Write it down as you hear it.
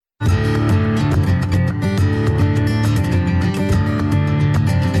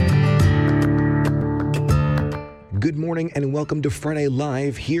morning and welcome to Friday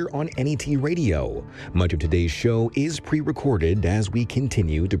Live here on NET Radio. Much of today's show is pre-recorded as we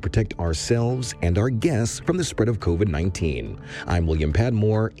continue to protect ourselves and our guests from the spread of COVID-19. I'm William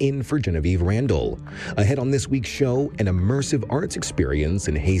Padmore in for Genevieve Randall. Ahead on this week's show, an immersive arts experience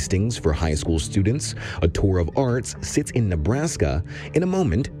in Hastings for high school students. A tour of arts sits in Nebraska. In a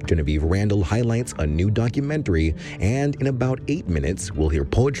moment, Genevieve Randall highlights a new documentary, and in about 8 minutes, we'll hear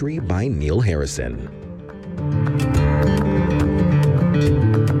poetry by Neil Harrison.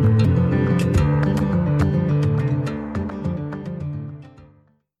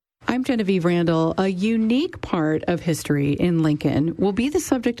 I'm Genevieve Randall. A unique part of history in Lincoln will be the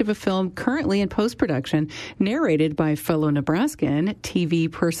subject of a film currently in post-production, narrated by fellow Nebraskan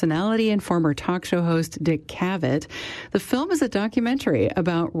TV personality and former talk show host Dick Cavett. The film is a documentary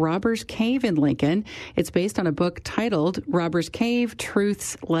about Robbers Cave in Lincoln. It's based on a book titled Robbers Cave,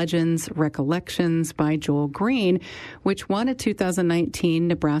 Truths, Legends, Recollections by Joel Green, which won a 2019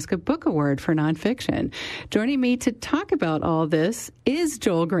 Nebraska Book Award for nonfiction. Joining me to talk about all this is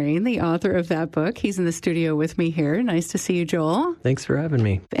Joel Green, the author of that book. He's in the studio with me here. Nice to see you, Joel. Thanks for having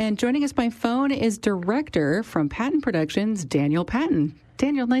me. And joining us by phone is director from Patton Productions, Daniel Patton.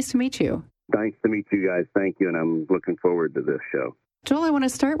 Daniel, nice to meet you. Nice to meet you guys. Thank you, and I'm looking forward to this show. Joel, I want to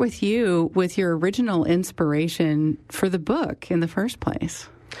start with you with your original inspiration for the book in the first place.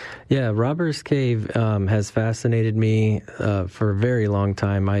 Yeah, Robbers Cave has fascinated me for a very long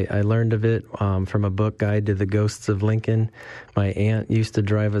time. I learned of it from a book, Guide to the Ghosts of Lincoln. My aunt used to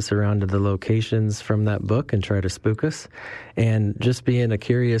drive us around to the locations from that book and try to spook us. And just being a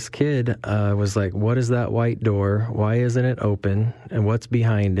curious kid, I was like, what is that white door? Why isn't it open? And what's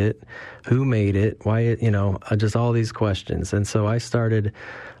behind it? Who made it? Why, just all these questions. And so I started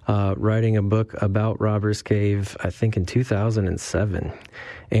writing a book about Robbers Cave, I think in 2007.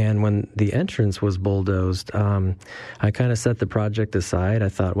 And when the entrance was bulldozed, I kind of set the project aside. I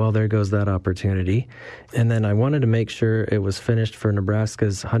thought, well, there goes that opportunity. And then I wanted to make sure it was finished for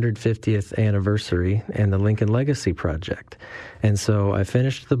Nebraska's 150th anniversary and the Lincoln Legacy Project. And so I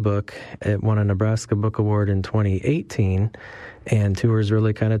finished the book. It won a Nebraska Book Award in 2018, and tours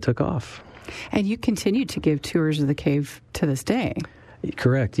really kind of took off. And you continue to give tours of the cave to this day.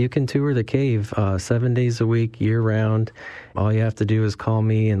 Correct. You can tour the cave 7 days a week, year-round. All you have to do is call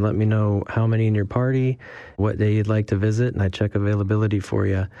me and let me know how many in your party, what day you'd like to visit, and I check availability for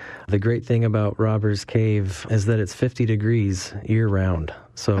you. The great thing about Robbers Cave is that it's 50 degrees year-round.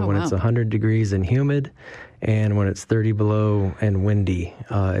 So when it's 100 degrees and humid, and when it's 30 below and windy,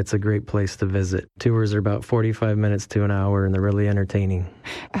 it's a great place to visit. Tours are about 45 minutes to an hour, and they're really entertaining.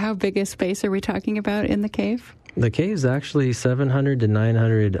 How big a space are we talking about in the cave? The cave's actually 700 to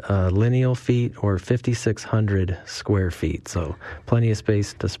 900 lineal feet or 5,600 square feet, so plenty of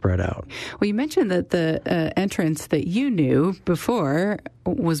space to spread out. Well, you mentioned that the entrance that you knew before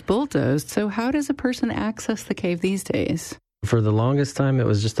was bulldozed, so how does a person access the cave these days? For the longest time, it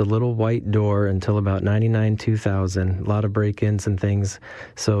was just a little white door until about 99, 2000. A lot of break-ins and things.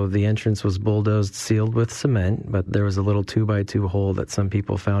 So the entrance was bulldozed, sealed with cement, but there was a little 2x2 hole that some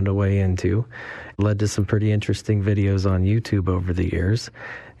people found a way into. It led to some pretty interesting videos on YouTube over the years.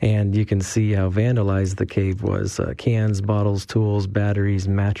 And you can see how vandalized the cave was. Cans, bottles, tools, batteries,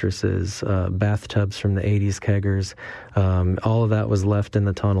 mattresses, bathtubs from the 80s keggers. All of that was left in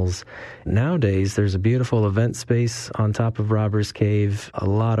the tunnels. Nowadays, there's a beautiful event space on top of Robbers Cave, a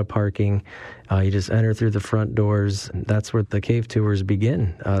lot of parking. You just enter through the front doors. That's where the cave tours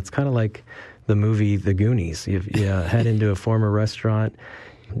begin. It's kind of like the movie The Goonies. You head into a former restaurant.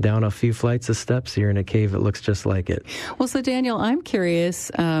 Down a few flights of steps, you're in a cave that looks just like it. Well, so Daniel, I'm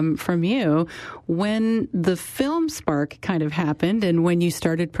curious from you, when the film spark kind of happened and when you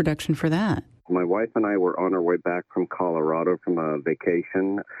started production for that. My wife and I were on our way back from Colorado from a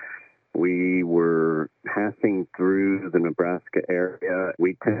vacation. We were passing through the Nebraska area.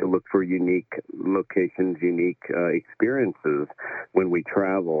 We tend to look for unique locations, unique experiences when we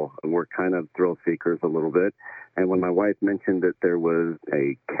travel. We're kind of thrill seekers a little bit. And when my wife mentioned that there was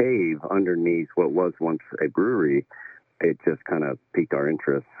a cave underneath what was once a brewery, it just kind of piqued our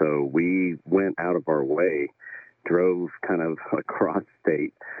interest. So we went out of our way, drove kind of across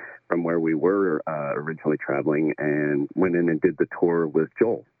state from where we were originally traveling, and went in and did the tour with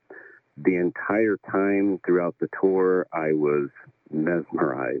Joel. The entire time throughout the tour, I was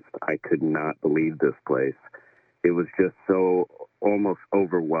mesmerized. I could not believe this place. It was just so almost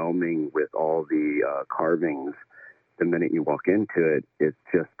overwhelming with all the carvings. The minute you walk into it, it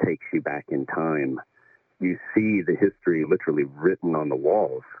just takes you back in time. You see the history literally written on the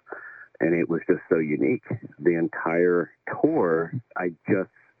walls, and it was just so unique. The entire tour, I just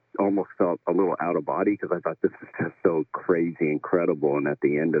almost felt a little out of body because I thought this is just so crazy incredible. And at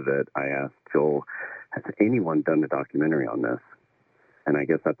the end of it, I asked Joel, has anyone done a documentary on this? And I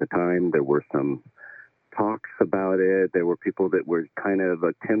guess at the time there were some talks about it. There were people that were kind of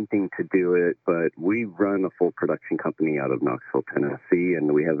attempting to do it, but we run a full production company out of Knoxville, Tennessee,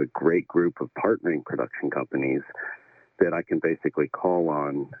 and we have a great group of partnering production companies that I can basically call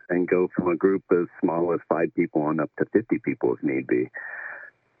on and go from a group as small as 5 people on up to 50 people if need be.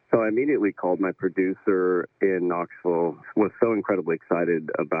 So I immediately called my producer in Knoxville, was so incredibly excited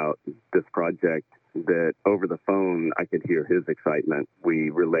about this project that over the phone I could hear his excitement. We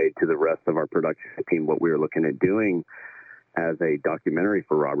relayed to the rest of our production team what we were looking at doing as a documentary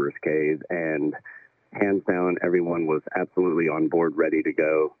for Robbers Cave, and hands down, everyone was absolutely on board, ready to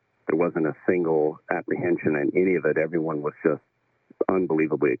go. There wasn't a single apprehension in any of it. Everyone was just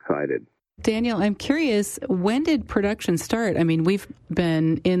unbelievably excited. Daniel, I'm curious, when did production start? I mean, we've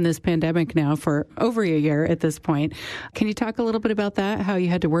been in this pandemic now for over a year at this point. Can you talk a little bit about that, how you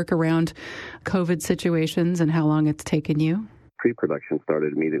had to work around COVID situations and how long it's taken you? Pre-production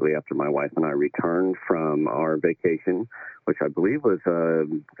started immediately after my wife and I returned from our vacation, which I believe was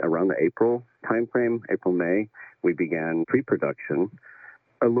around the April timeframe, April, May. We began pre-production.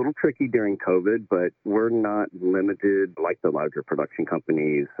 A little tricky during COVID, but we're not limited like the larger production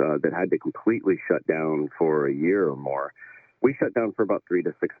companies that had to completely shut down for a year or more. We shut down for about 3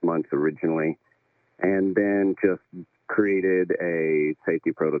 to 6 months originally, and then just created a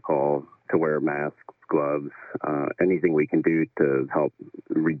safety protocol to wear masks, gloves, anything we can do to help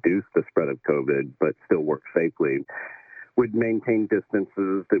reduce the spread of COVID, but still work safely. We'd maintain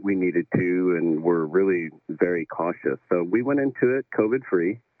distances that we needed to, and we're really very cautious. So we went into it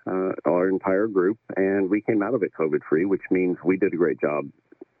COVID-free, our entire group, and we came out of it COVID-free, which means we did a great job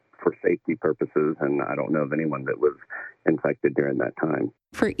for safety purposes, and I don't know of anyone that was infected during that time.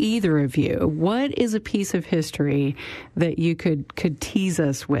 For either of you, what is a piece of history that you could tease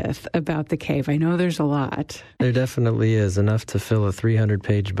us with about the cave? I know there's a lot. There definitely is enough to fill a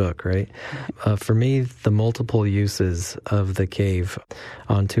 300-page book, right? For me, the multiple uses of the cave.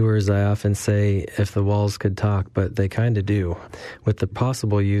 On tours, I often say if the walls could talk, but they kind of do. With the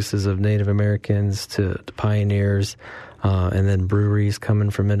possible uses of Native Americans to pioneers, and then breweries coming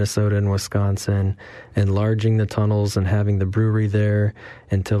from Minnesota and Wisconsin, enlarging the tunnels and having the brewery there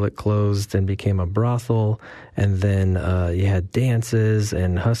until it closed and became a brothel. And then you had dances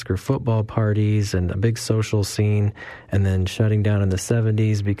and Husker football parties and a big social scene, and then shutting down in the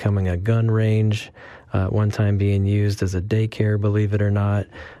 70s, becoming a gun range, one time being used as a daycare, believe it or not.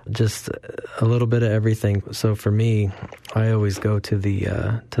 Just a little bit of everything. So for me, I always go to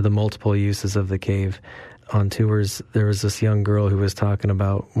the multiple uses of the cave. On tours, there was this young girl who was talking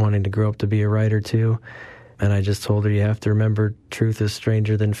about wanting to grow up to be a writer too, and I just told her, you have to remember, truth is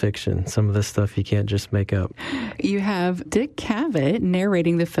stranger than fiction. Some of this stuff you can't just make up. You have Dick Cavett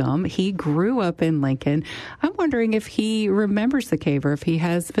narrating the film. He grew up in Lincoln. I'm wondering if he remembers the cave or if he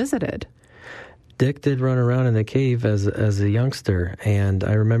has visited. Dick did run around in the cave as a youngster, and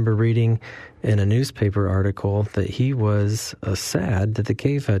I remember reading in a newspaper article that he was sad that the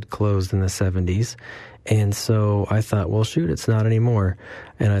cave had closed in the 70s. And so I thought, well, shoot, it's not anymore.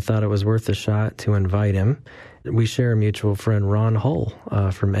 And I thought it was worth a shot to invite him. We share a mutual friend, Ron Hull,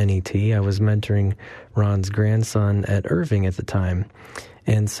 from NET. I was mentoring Ron's grandson at Irving at the time.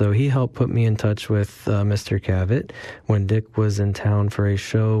 And so he helped put me in touch with Mr. Cavett. When Dick was in town for a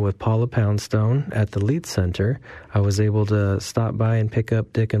show with Paula Poundstone at the Leeds Center, I was able to stop by and pick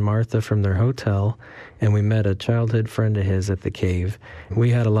up Dick and Martha from their hotel, and we met a childhood friend of his at the cave.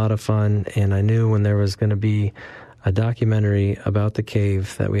 We had a lot of fun, and I knew when there was going to be a documentary about the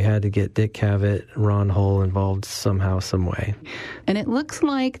cave that we had to get Dick Cavett, Ron Hull involved somehow, some way. And it looks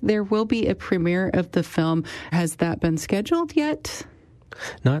like there will be a premiere of the film. Has that been scheduled yet?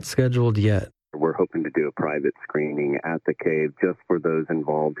 Not scheduled yet. We're hoping to do a private screening at the cave just for those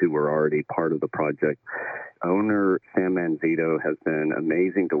involved who were already part of the project. Owner Sam Manzito has been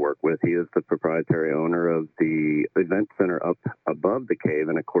amazing to work with. He is the proprietary owner of the event center up above the cave,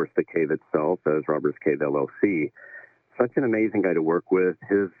 and of course the cave itself as Robbers Cave LLC. Such an amazing guy to work with.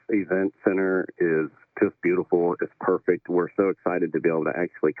 His event center is just beautiful. It's perfect. We're so excited to be able to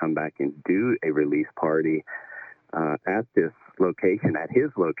actually come back and do a release party at this location, at his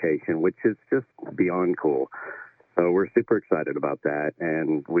location, which is just beyond cool. So we're super excited about that,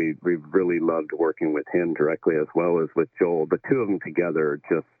 and we've really loved working with him directly as well as with Joel. The two of them together,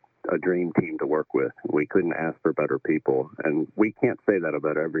 just a dream team to work with. We couldn't ask for better people, and we can't say that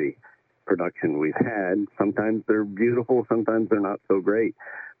about every production we've had. Sometimes they're beautiful, sometimes they're not so great.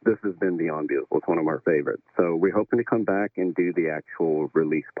 This has been beyond beautiful. It's one of our favorites. So we're hoping to come back and do the actual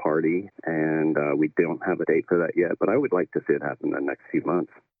release party, and we don't have a date for that yet, but I would like to see it happen in the next few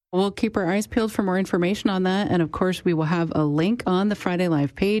months. We'll keep our eyes peeled for more information on that. And of course, we will have a link on the Friday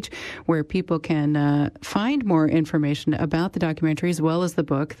Live page where people can find more information about the documentary as well as the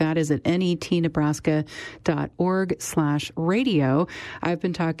book. That is at netnebraska.org/radio. I've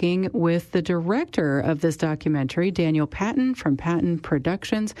been talking with the director of this documentary, Daniel Patton from Patton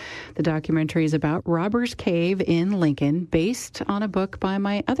Productions. The documentary is about Robbers Cave in Lincoln, based on a book by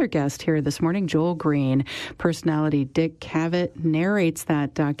my other guest here this morning, Joel Green. Personality Dick Cavett narrates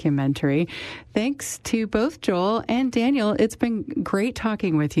that documentary. Thanks to both Joel and Daniel. It's been great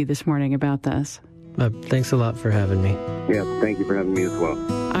talking with you this morning about this. Thanks a lot for having me. Yeah, thank you for having me as well.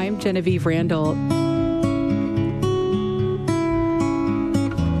 I'm Genevieve Randall.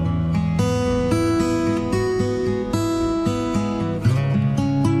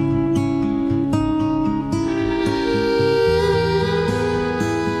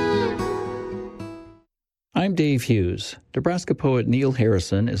 I'm Dave Hughes. Nebraska poet Neil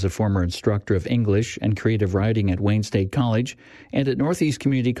Harrison is a former instructor of English and creative writing at Wayne State College and at Northeast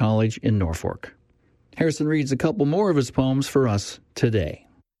Community College in Norfolk. Harrison reads a couple more of his poems for us today.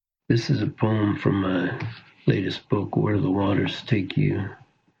 This is a poem from my latest book, Where the Waters Take You.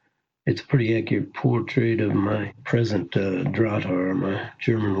 It's a pretty accurate portrait of my present Drahthaar, my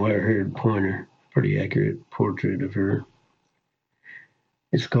German wire-haired pointer. Pretty accurate portrait of her.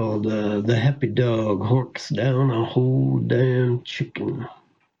 It's called The Happy Dog Horks Down a Whole Damn Chicken.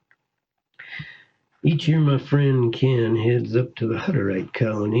 Each year my friend Ken heads up to the Hutterite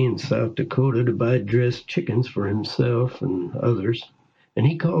colony in South Dakota to buy dressed chickens for himself and others. And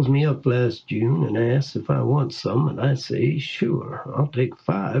he calls me up last June and asks if I want some, and I say, sure, I'll take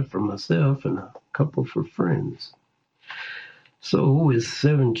 5 for myself and a couple for friends. So, with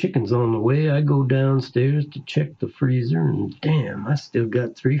 7 chickens on the way, I go downstairs to check the freezer, and damn, I still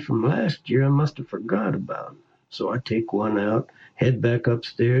got 3 from last year I must have forgot about. So I take one out, head back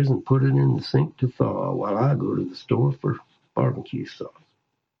upstairs, and put it in the sink to thaw while I go to the store for barbecue sauce.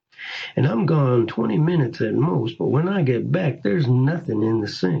 And I'm gone 20 minutes at most, but when I get back, there's nothing in the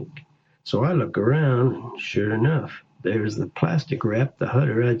sink. So I look around, and sure enough, there's the plastic wrap the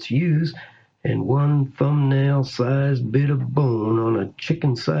Hutterites use, and one thumbnail-sized bit of bone on a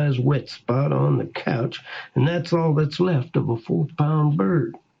chicken-sized wet spot on the couch, and that's all that's left of a 4-pound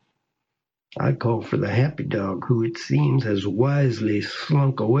bird. I call for the Happy Dog, who it seems has wisely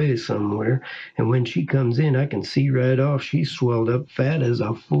slunk away somewhere, and when she comes in, I can see right off she's swelled up fat as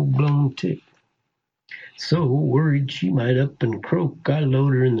a full-blown tick. So, worried she might up and croak, I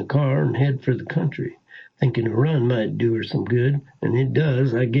load her in the car and head for the country, thinking a run might do her some good, and it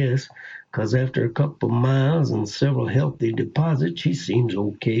does, I guess, 'cause after a couple miles and several healthy deposits, she seems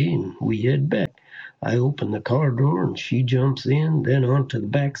okay, and we head back. I open the car door, and she jumps in, then onto the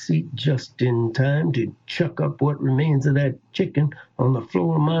back seat just in time to chuck up what remains of that chicken on the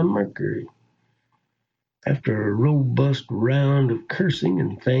floor of my Mercury. After a robust round of cursing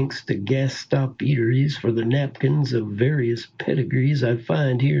and thanks to gas stop eateries for the napkins of various pedigrees I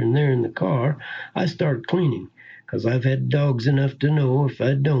find here and there in the car, I start cleaning, 'cause I've had dogs enough to know if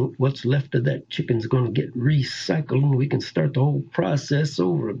I don't, what's left of that chicken's going to get recycled and we can start the whole process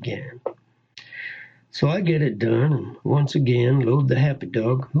over again. So I get it done and once again load the Happy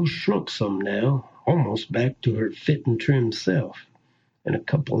Dog, who's shrunk some now, almost back to her fit and trim self. And a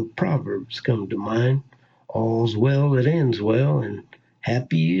couple of proverbs come to mind. All's well that ends well, and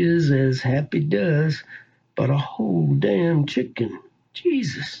happy is as happy does, but a whole damn chicken.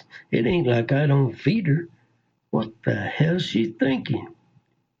 Jesus, it ain't like I don't feed her. What the hell's she thinking?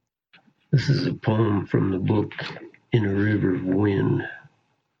 This is a poem from the book In a River of Wind.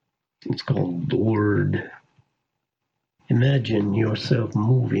 It's called The Word. Imagine yourself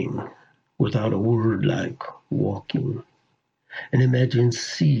moving without a word like walking. And imagine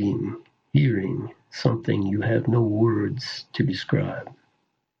seeing, hearing something you have no words to describe.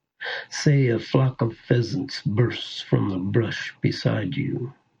 Say a flock of pheasants bursts from the brush beside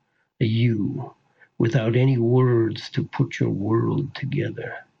you. A you, without any words to put your world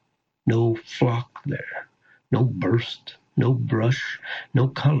together. No flock there, no burst, no brush, no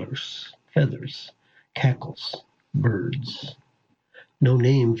colors, feathers, cackles, birds. No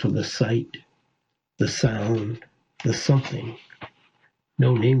name for the sight, the sound, the something.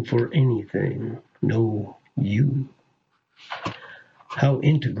 No name for anything, no you. How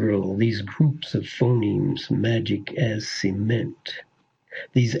integral these groups of phonemes, magic as cement.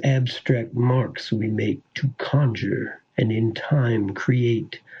 These abstract marks we make to conjure and in time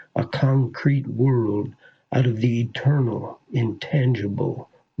create a concrete world out of the eternal, intangible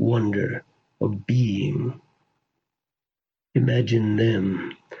wonder of being. Imagine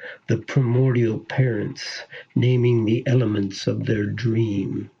them, the primordial parents, naming the elements of their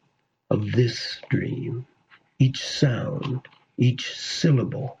dream, of this dream, each sound, each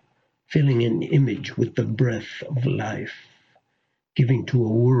syllable, filling an image with the breath of life, giving to a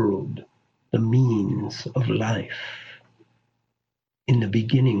world the means of life. In the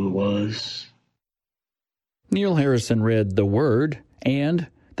beginning was... Neil Harrison read The Word and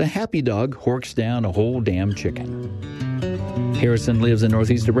The Happy Dog Horks Down a Whole Damn Chicken. Harrison lives in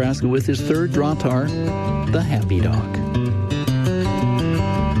northeast Nebraska with his third draughtar, the Happy Dog.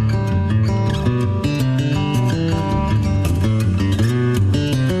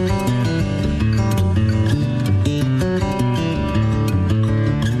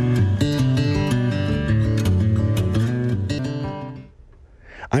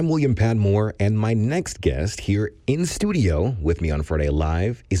 I'm William Padmore, and my next guest here in studio with me on Friday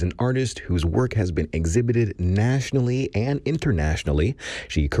Live is an artist whose work has been exhibited nationally and internationally.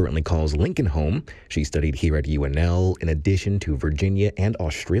 She currently calls Lincoln home. She studied here at UNL in addition to Virginia and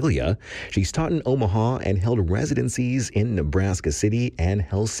Australia. She's taught in Omaha and held residencies in Nebraska City and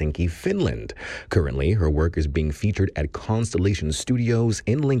Helsinki, Finland. Currently, her work is being featured at Constellation Studios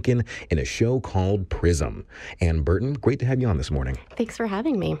in Lincoln in a show called Prism. Ann Burton, great to have you on this morning. Thanks for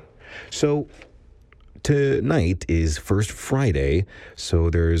having me. So tonight is First Friday, so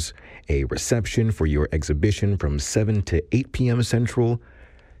there's a reception for your exhibition from 7 to 8 p.m. Central.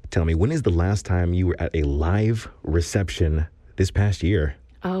 Tell me, when is the last time you were at a live reception this past year?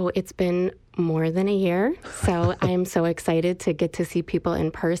 Oh, it's been more than a year, so I'm so excited to get to see people in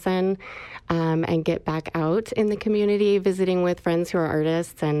person and get back out in the community, visiting with friends who are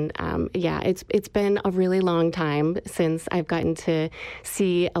artists. And it's been a really long time since I've gotten to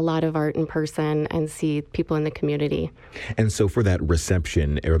see a lot of art in person and see people in the community. And so for that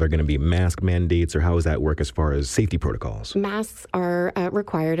reception, are there going to be mask mandates, or how does that work as far as safety protocols? Masks are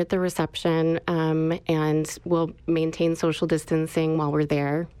required at the reception, and we'll maintain social distancing while we're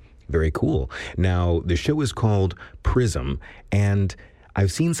there. Very cool. Now, the show is called Prism, and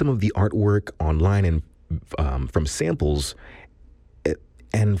I've seen some of the artwork online and from samples,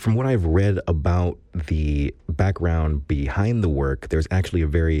 and from what I've read about the background behind the work, there's actually a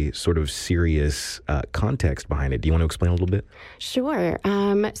very sort of serious context behind it. Do you want to explain a little bit? Sure.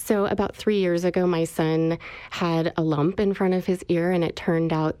 So about 3 years ago, my son had a lump in front of his ear, and it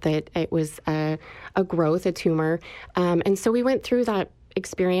turned out that it was a growth, a tumor. And so we went through that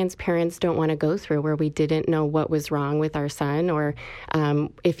experience parents don't want to go through, where we didn't know what was wrong with our son, or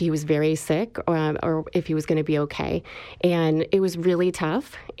if he was very sick, or if he was going to be okay. And it was really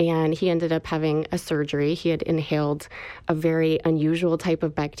tough, and he ended up having a surgery. He had inhaled a very unusual type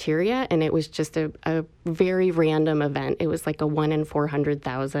of bacteria, and it was just a very random event. It was like a 1 in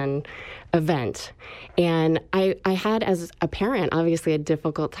 400,000 event. And I had, as a parent, obviously a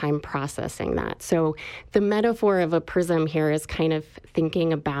difficult time processing that. So the metaphor of a prism here is kind of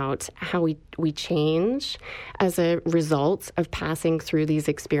thinking about how we change as a result of passing through these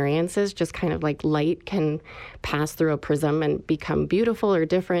experiences, just kind of like light can pass through a prism and become beautiful or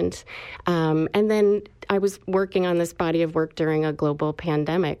different. And then I was working on this body of work during a global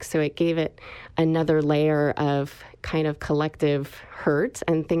pandemic, so it gave it another layer of kind of collective hurt,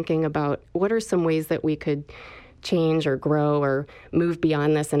 and thinking about what are some ways that we could change or grow or move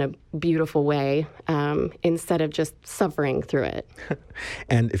beyond this in a beautiful way, instead of just suffering through it.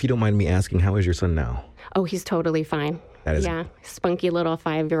 And if you don't mind me asking, how is your son now? Oh, he's totally fine. That is spunky little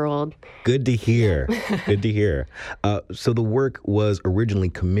 5-year-old. Good to hear. Good to hear. So the work was originally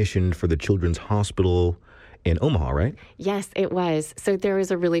commissioned for the Children's Hospital in Omaha, right? Yes, it was. So there was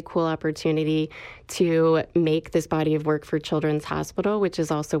a really cool opportunity to make this body of work for Children's Hospital, which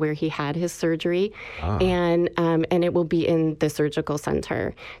is also where he had his surgery, and it will be in the surgical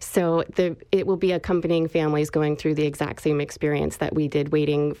center. So it will be accompanying families going through the exact same experience that we did,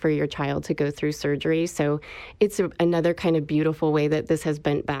 waiting for your child to go through surgery. So it's another kind of beautiful way that this has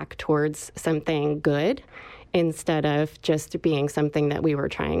bent back towards something good, instead of just being something that we were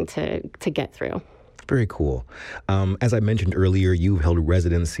trying to get through. Very cool. As I mentioned earlier, you've held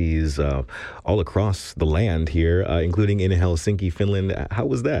residencies all across the land here, including in Helsinki, Finland. How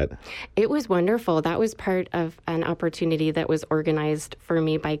was that? It was wonderful. That was part of an opportunity that was organized for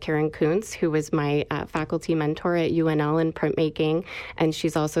me by Karen Kuntz, who was my faculty mentor at UNL in printmaking, and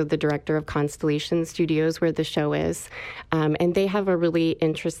she's also the director of Constellation Studios, where the show is. And they have a really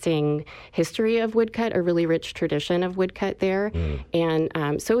interesting history of woodcut, a really rich tradition of woodcut there.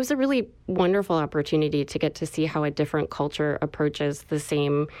 And so it was a really wonderful opportunity to get to see how a different culture approaches the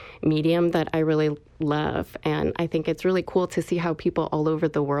same medium that I really love. And I think it's really cool to see how people all over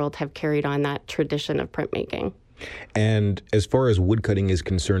the world have carried on that tradition of printmaking. And as far as woodcutting is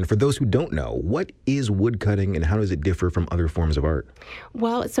concerned, for those who don't know, what is woodcutting and how does it differ from other forms of art?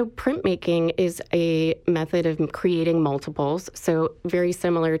 Well, so printmaking is a method of creating multiples. So very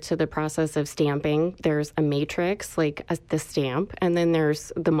similar to the process of stamping. There's a matrix, like the stamp, and then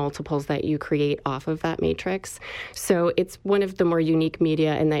there's the multiples that you create off of that matrix. So it's one of the more unique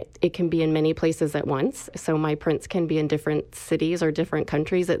media in that it can be in many places at once. So my prints can be in different cities or different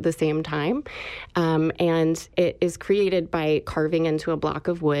countries at the same time. And it is created by carving into a block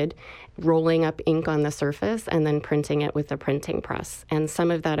of wood, rolling up ink on the surface, and then printing it with a printing press. And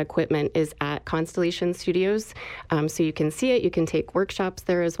some of that equipment is at Constellation Studios. So you can see it. You can take workshops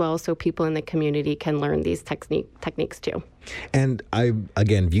there as well, so people in the community can learn these techniques too. And I,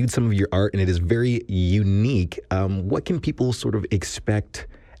 again, viewed some of your art, and it is very unique. What can people sort of expect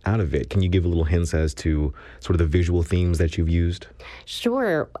out of it? Can you give a little hints as to sort of the visual themes that you've used?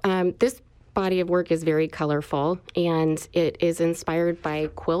 Sure. This body of work is very colorful, and it is inspired by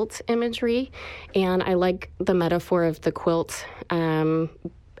quilt imagery. And I like the metaphor of the quilt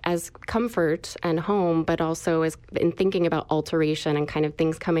as comfort and home, but also as in thinking about alteration and kind of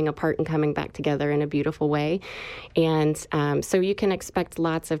things coming apart and coming back together in a beautiful way. And so you can expect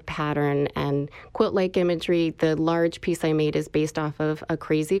lots of pattern and quilt-like imagery. The large piece I made is based off of a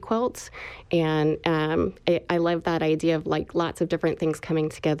crazy quilt. And I love that idea of like lots of different things coming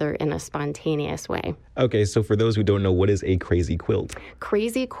together in a spontaneous way. Okay, so for those who don't know, what is a crazy quilt?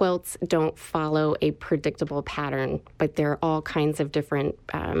 Crazy quilts don't follow a predictable pattern, but there are all kinds of different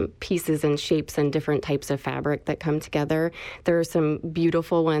pieces and shapes and different types of fabric that come together. There are some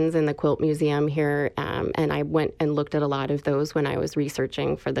beautiful ones in the Quilt Museum here, and I went and looked at a lot of those when I was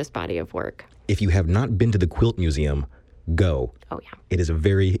researching for this body of work. If you have not been to the Quilt Museum, go. Oh, yeah. It is a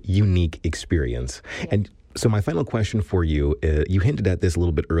very unique experience. Yeah. And so my final question for you, you hinted at this a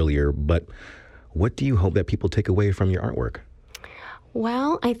little bit earlier, but what do you hope that people take away from your artwork?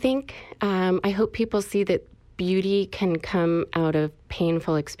 Well, I think I hope people see that beauty can come out of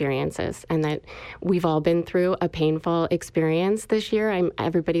painful experiences, and that we've all been through a painful experience this year.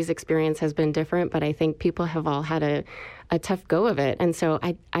 Everybody's experience has been different, but I think people have all had a tough go of it. And so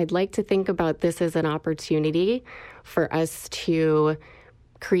I'd like to think about this as an opportunity for us to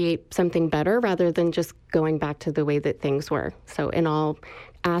create something better rather than just going back to the way that things were. So in all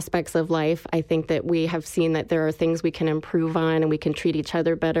aspects of life, I think that we have seen that there are things we can improve on, and we can treat each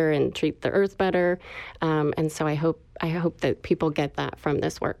other better and treat the earth better. And so I hope that people get that from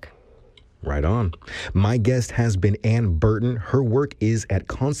this work. Right on. My guest has been Ann Burton. Her work is at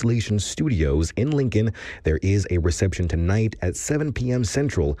Constellation Studios in Lincoln. There is a reception tonight at 7 p.m.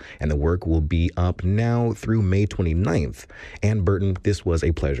 Central, and the work will be up now through May 29th. Ann Burton, this was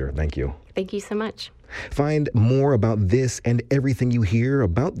a pleasure. Thank you. Thank you so much. Find more about this and everything you hear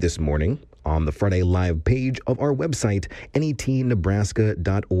about this morning on the Friday Live page of our website,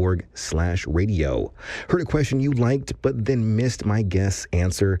 netnebraska.org/radio. Heard a question you liked but then missed my guest's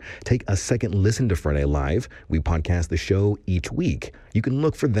answer? Take a second listen to Friday Live. We podcast the show each week. You can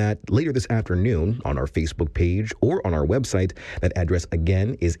look for that later this afternoon on our Facebook page or on our website. That address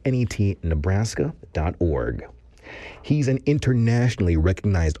again is netnebraska.org. He's an internationally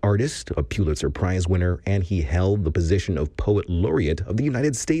recognized artist, a Pulitzer Prize winner, and he held the position of Poet Laureate of the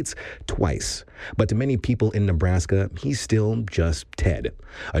United States twice. But to many people in Nebraska, he's still just Ted.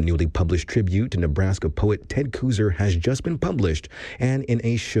 A newly published tribute to Nebraska poet Ted Kooser has just been published, and in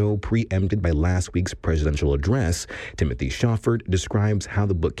a show preempted by last week's presidential address, Timothy Schaffert describes how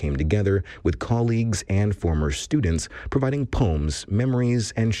the book came together with colleagues and former students, providing poems,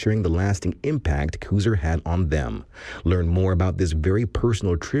 memories, and sharing the lasting impact Kooser had on them. Learn more about this very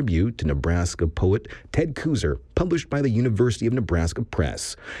personal tribute to Nebraska poet Ted Kooser, published by the University of Nebraska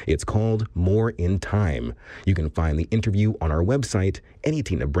Press. It's called More in Time. You can find the interview on our website,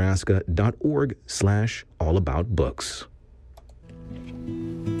 netnebraska.org/allaboutbooks.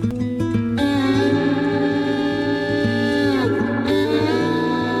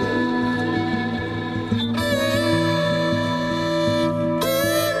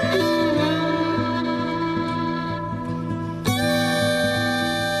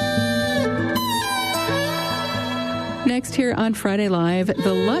 Next, here on Friday Live,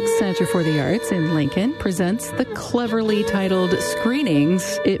 the Lux Center for the Arts in Lincoln presents the cleverly titled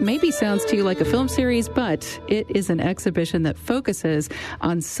Screenings. It maybe sounds to you like a film series, but it is an exhibition that focuses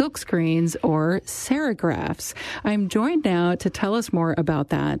on silk screens or serigraphs. I'm joined now to tell us more about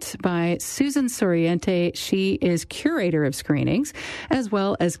that by Susan Soriente. She is curator of screenings, as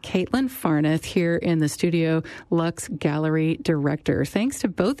well as Caitlin Farnath here in the studio, Lux Gallery Director. Thanks to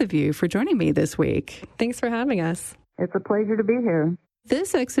both of you for joining me this week. Thanks for having us. It's a pleasure to be here.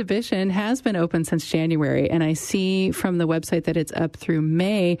 This exhibition has been open since January, and I see from the website that it's up through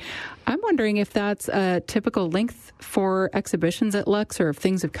May. I'm wondering if that's a typical length for exhibitions at Lux, or if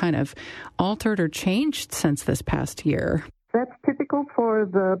things have kind of altered or changed since this past year. That's typical for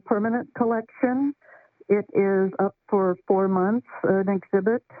the permanent collection. It is up for 4 months, an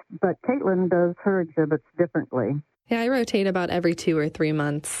exhibit, but Caitlin does her exhibits differently. Yeah, I rotate about every 2 or 3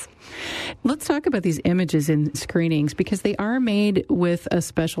 months. Let's talk about these images in screenings because they are made with a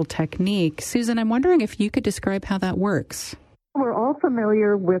special technique. Susan, I'm wondering if you could describe how that works. We're all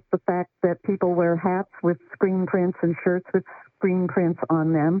familiar with the fact that people wear hats with screen prints and shirts with screen prints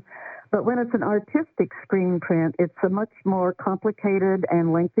on them. But when it's an artistic screen print, it's a much more complicated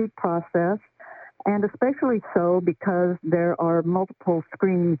and lengthy process. And especially so because there are multiple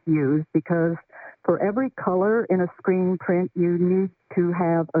screens used, because for every color in a screen print, you need to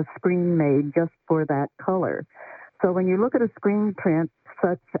have a screen made just for that color. So when you look at a screen print,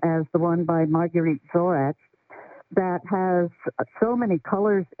 such as the one by Marguerite Zorach, that has so many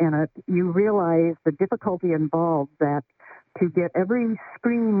colors in it, you realize the difficulty involved that to get every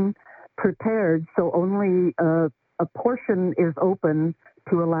screen prepared so only a portion is open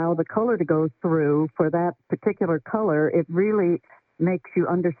to allow the color to go through for that particular color, it really makes you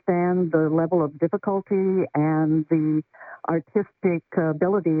understand the level of difficulty and the artistic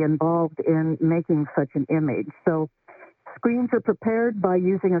ability involved in making such an image. So screens are prepared by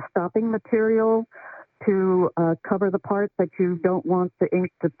using a stopping material to cover the part that you don't want the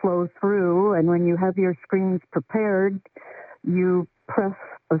ink to flow through. And when you have your screens prepared, you press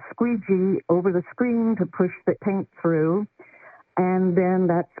a squeegee over the screen to push the paint through. And then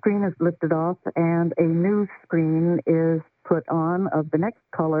that screen is lifted off and a new screen is put on of the next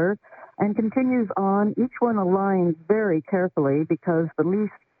color and continues on. Each one aligned very carefully because the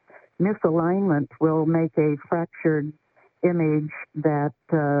least misalignment will make a fractured image that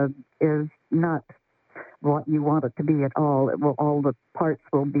is not what you want it to be at all. All the parts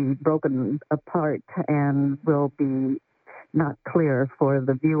will be broken apart and will be not clear for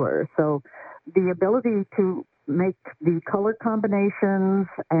the viewer. So the ability to make the color combinations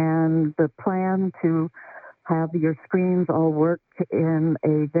and the plan to have your screens all work in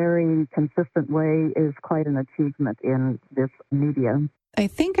a very consistent way is quite an achievement in this media. I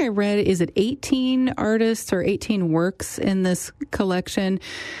think I read, is it 18 artists or 18 works in this collection?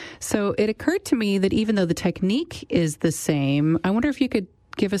 So it occurred to me that even though the technique is the same, I wonder if you could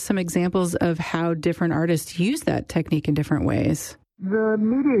give us some examples of how different artists use that technique in different ways. The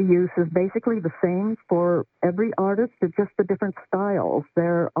media use is basically the same for every artist. It's just the different styles.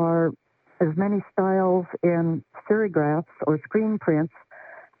 There are as many styles in serigraphs or screen prints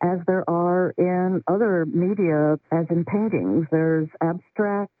as there are in other media, as in paintings. There's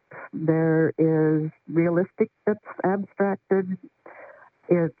abstract, there is realistic that's abstracted,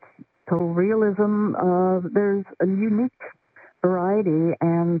 it's total realism, there's a unique variety,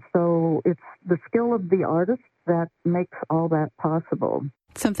 and so it's the skill of the artist that makes all that possible.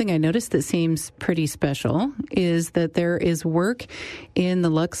 Something I noticed that seems pretty special is that there is work in the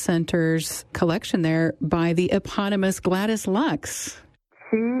Lux Center's collection there by the eponymous Gladys Lux.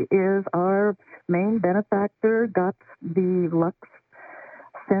 She is our main benefactor, got the Lux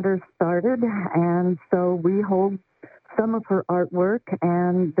Center started, and so we hold some of her artwork,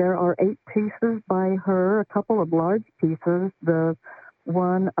 and there are 8 pieces by her, a couple of large pieces, the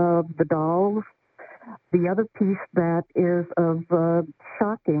one of the dolls. The other piece that is of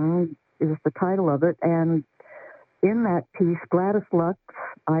Shocking is the title of it, and in that piece, Gladys Lux,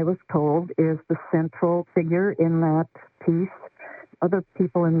 I was told, is the central figure in that piece. Other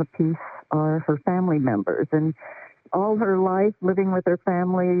people in the piece are her family members, and all her life living with her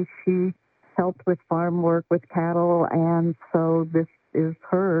family, she helped with farm work with cattle, and so this is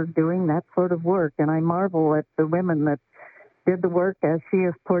her doing that sort of work, and I marvel at the women that did the work as she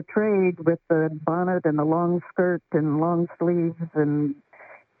is portrayed with the bonnet and the long skirt and long sleeves and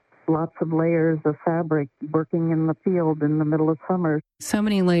lots of layers of fabric working in the field in the middle of summer. So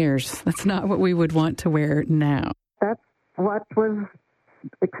many layers. That's not what we would want to wear now. That's what was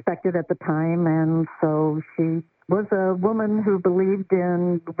expected at the time, and so she was a woman who believed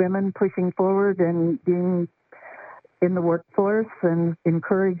in women pushing forward and being in the workforce and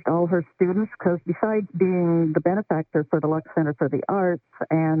encouraged all her students, because besides being the benefactor for the Lux Center for the Arts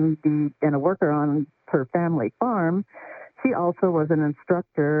and a worker on her family farm, she also was an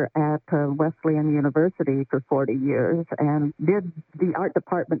instructor at Wesleyan University for 40 years and did the art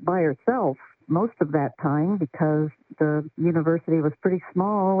department by herself most of that time because the university was pretty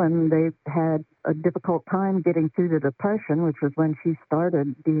small and they had a difficult time getting through the Depression, which was when she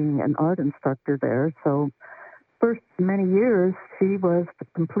started being an art instructor there. So first many years, she was the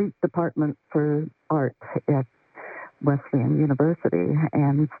complete department for art at Wesleyan University.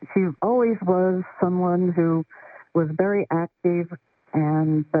 And she always was someone who was very active,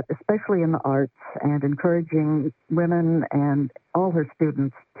 but especially in the arts, and encouraging women and all her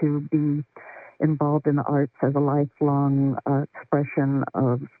students to be involved in the arts as a lifelong expression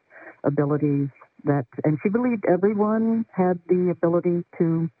of abilities and she believed everyone had the ability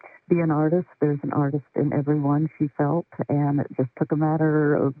to be an artist. There's an artist in everyone, she felt, and it just took a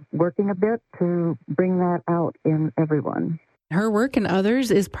matter of working a bit to bring that out in everyone. Her work and others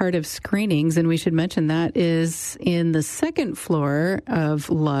is part of Screenings, and we should mention that is in the second floor of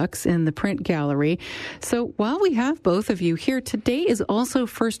Lux in the print gallery. So while we have both of you here, today is also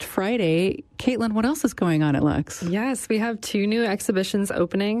First Friday. Caitlin, what else is going on at Lux? Yes, we have 2 new exhibitions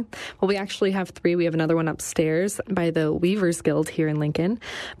opening. Well, we actually have 3. We have another one upstairs by the Weavers Guild here in Lincoln.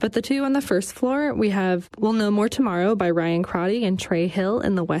 But the 2 on the first floor, we have We'll Know More Tomorrow by Ryan Crotty and Trey Hill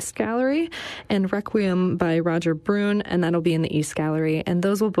in the West Gallery, and Requiem by Roger Brune, and that'll be in the East Gallery. And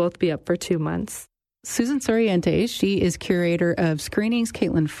those will both be up for 2 months. Susan Sorientes, she is curator of Screenings.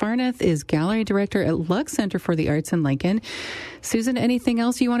 Caitlin Farnath is gallery director at Lux Center for the Arts in Lincoln. Susan, anything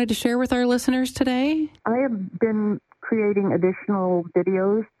else you wanted to share with our listeners today? I have been creating additional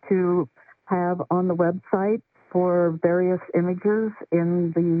videos to have on the website for various images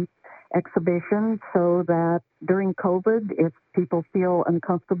in the exhibition so that during COVID, if people feel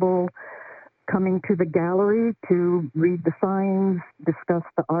uncomfortable coming to the gallery to read the signs, discuss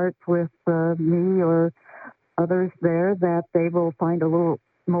the art with me or others there, that they will find a little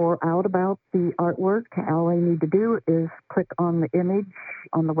more out about the artwork. All they need to do is click on the image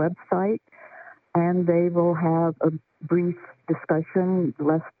on the website, and they will have a brief discussion,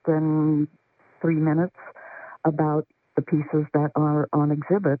 less than 3 minutes, about the pieces that are on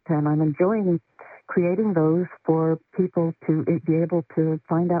exhibit. And I'm enjoying creating those for people to be able to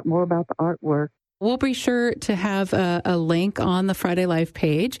find out more about the artwork. We'll be sure to have a link on the Friday Live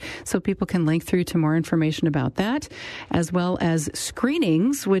page so people can link through to more information about that, as well as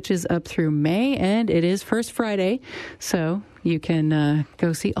Screenings, which is up through May, and it is First Friday. So you can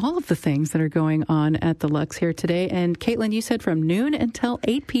go see all of the things that are going on at the Lux here today. And Caitlin, you said from noon until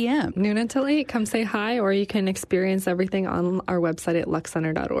 8 p.m. Noon until 8. Come say hi, or you can experience everything on our website at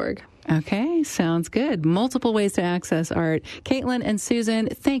luxcenter.org. Okay, sounds good. Multiple ways to access art. Caitlin and Susan,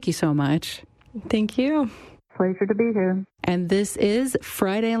 thank you so much. Thank you. Pleasure to be here. And this is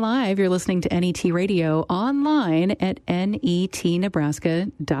Friday Live. You're listening to NET Radio online at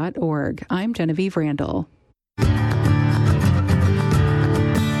netnebraska.org. I'm Genevieve Randall.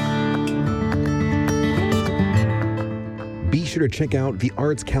 Be sure to check out the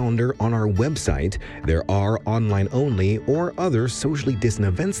arts calendar on our website. There are online-only or other socially distant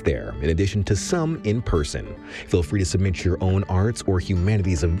events there, in addition to some in person. Feel free to submit your own arts or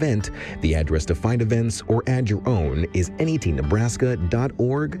humanities event. The address to find events or add your own is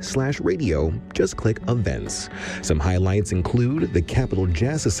netnebraska.org/radio. Just click Events. Some highlights include the Capitol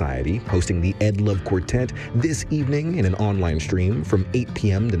Jazz Society hosting the Ed Love Quartet this evening in an online stream from 8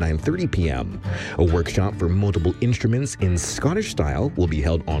 p.m. to 9:30 p.m. A workshop for multiple instruments in Scottish style will be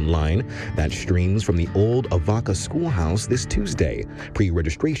held online. That streams from the old Avoca Schoolhouse this Tuesday.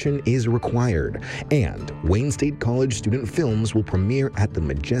 Pre-registration is required. And Wayne State College student films will premiere at the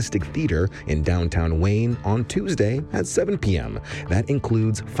Majestic Theater in downtown Wayne on Tuesday at 7 p.m. That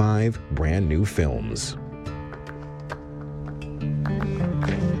includes 5 brand new films.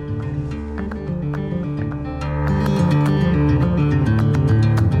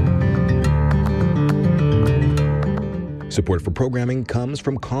 Support for programming comes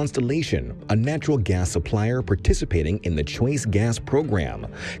from Constellation, a natural gas supplier participating in the Choice Gas program.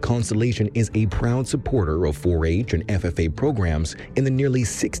 Constellation is a proud supporter of 4-H and FFA programs in the nearly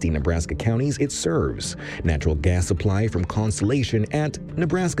 60 Nebraska counties it serves. Natural gas supply from Constellation at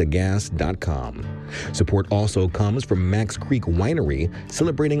nebraskagas.com. Support also comes from Max Creek Winery,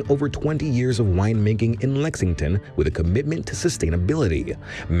 celebrating over 20 years of winemaking in Lexington with a commitment to sustainability.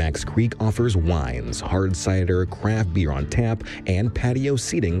 Max Creek offers wines, hard cider, craft beer on tap, and patio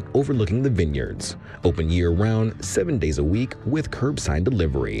seating overlooking the vineyards. Open year-round, 7 days a week with curbside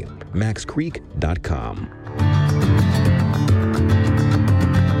delivery. MaxCreek.com.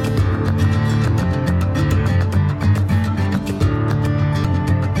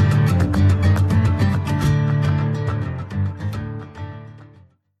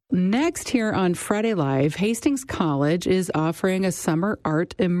 on Friday Live, Hastings College is offering a summer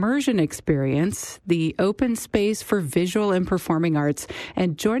art immersion experience, the Open Space for Visual and Performing Arts.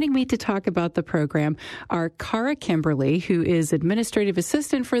 And joining me to talk about the program are Cara Kimberly, who is Administrative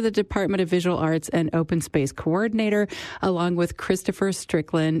Assistant for the Department of Visual Arts and Open Space Coordinator, along with Christopher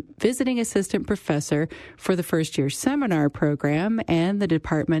Strickland, Visiting Assistant Professor for the First Year Seminar Program and the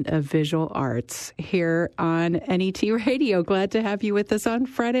Department of Visual Arts, here on NET Radio. Glad to have you with us on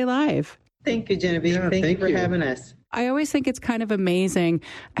Friday Live. Thank you, Genevieve. Thank you for having us. I always think it's kind of amazing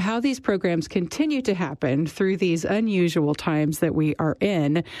how these programs continue to happen through these unusual times that we are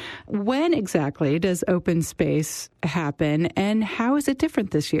in. When exactly does Open Space happen, and how is it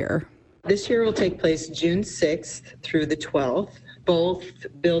different this year? This year will take place June 6th through the 12th. Both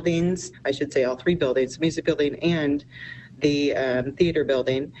buildings, I should say all three buildings, the music building and the theater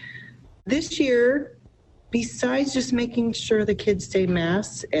building. This year, besides just making sure the kids stay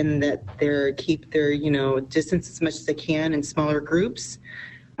masked and that they keep their, distance as much as they can in smaller groups,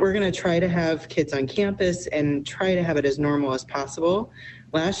 we're going to try to have kids on campus and try to have it as normal as possible.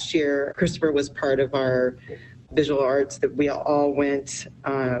 Last year, Christopher was part of our visual arts that we all went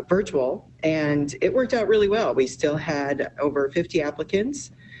virtual, and it worked out really well. We still had over 50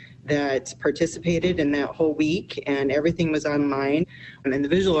 applicants that participated in that whole week, and everything was online. And in the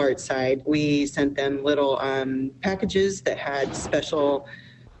visual arts side, we sent them little packages that had special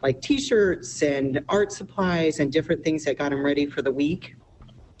like t-shirts and art supplies and different things that got them ready for the week.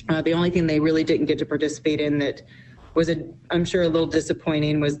 The only thing they really didn't get to participate in that was, I'm sure, a little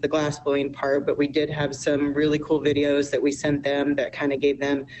disappointing was the glass blowing part, but we did have some really cool videos that we sent them that kind of gave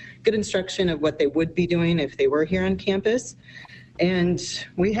them good instruction of what they would be doing if they were here on campus. And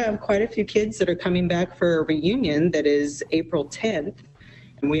we have quite a few kids that are coming back for a reunion that is April 10th.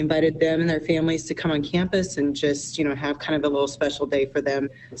 And we invited them and their families to come on campus and just, have kind of a little special day for them.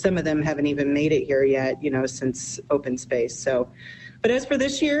 Some of them haven't even made it here yet, since Open Space. But as for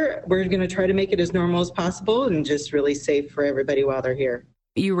this year, we're going to try to make it as normal as possible and just really safe for everybody while they're here.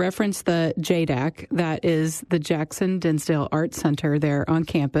 You referenced the JDAC, that is the Jackson Dinsdale Art Center there on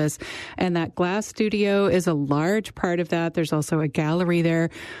campus, and that glass studio is a large part of that. There's also a gallery there.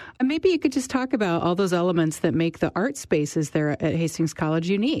 And maybe you could just talk about all those elements that make the art spaces there at Hastings College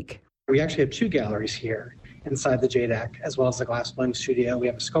unique. We actually have two galleries here inside the JDAC, as well as the glass blowing studio. We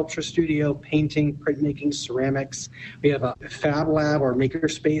have a sculpture studio, painting, printmaking, ceramics. We have a fab lab or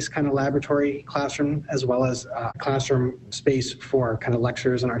makerspace kind of laboratory classroom, as well as a classroom space for kind of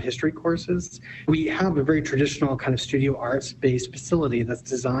lectures and art history courses. We have a very traditional kind of studio arts-based facility that's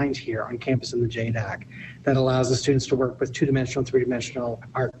designed here on campus in the JDAC that allows the students to work with two-dimensional and three-dimensional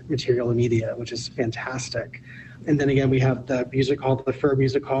art material and media, which is fantastic. And then again, we have the music hall, the Fur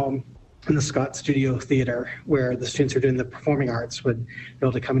Music Hall, and the Scott Studio Theater, where the students who are doing the performing arts would be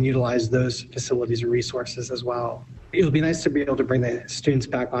able to come and utilize those facilities and resources as well. It would be nice to be able to bring the students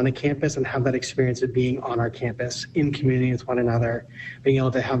back onto campus and have that experience of being on our campus in community with one another, being able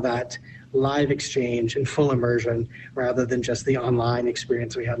to have that live exchange and full immersion rather than just the online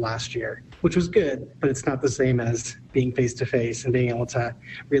experience we had last year, which was good, but it's not the same as being face-to-face and being able to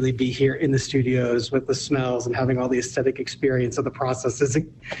really be here in the studios with the smells and having all the aesthetic experience of the processes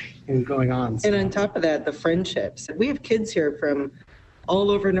and going on. And on top of that, the friendships. We have kids here from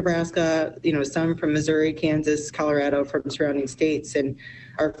all over Nebraska, some from Missouri, Kansas, Colorado, from surrounding states. And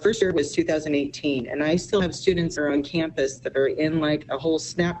our first year was 2018. And I still have students that are on campus that are in like a whole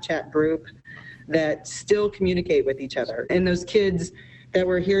Snapchat group that still communicate with each other. And those kids that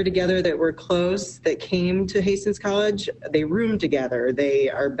were here together, that were close, that came to Hastings College, they roomed together. They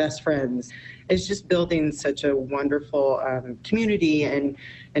are best friends. It's just building such a wonderful community and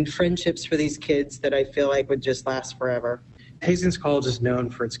friendships for these kids that I feel like would just last forever. Hastings College is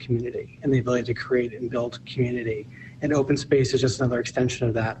known for its community and the ability to create and build community. And Open Space is just another extension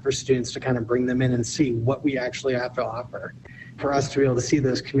of that for students to kind of bring them in and see what we actually have to offer. For us to be able to see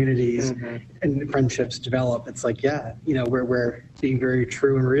those communities and friendships develop, it's like, we're being very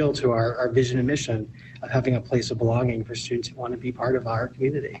true and real to our vision and mission of having a place of belonging for students who want to be part of our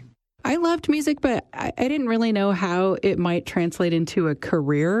community. I loved music, but I didn't really know how it might translate into a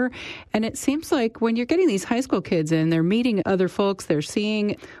career. And it seems like when you're getting these high school kids in, they're meeting other folks, they're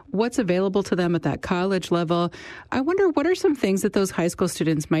seeing what's available to them at that college level. I wonder, what are some things that those high school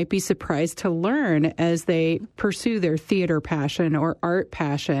students might be surprised to learn as they pursue their theater passion or art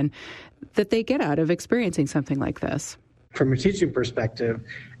passion that they get out of experiencing something like this? From a teaching perspective,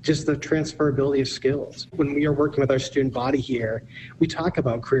 just the transferability of skills. When we are working with our student body here, we talk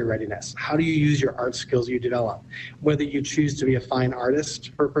about career readiness. How do you use your art skills you develop? Whether you choose to be a fine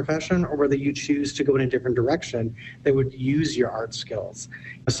artist for a profession or whether you choose to go in a different direction that would use your art skills.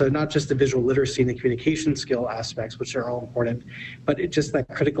 So not just the visual literacy and the communication skill aspects, which are all important, but it's just that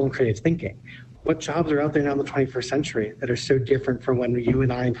critical and creative thinking. What jobs are out there now in the 21st century that are so different from when you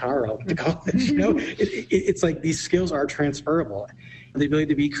and I and Tara went to college? It's like these skills are transferable. The ability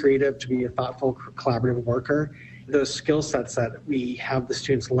to be creative, to be a thoughtful, collaborative worker, those skill sets that we have the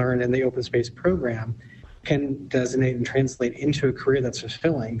students learn in the open space program can designate and translate into a career that's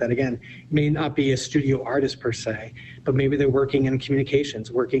fulfilling, that again, may not be a studio artist per se, but maybe they're working in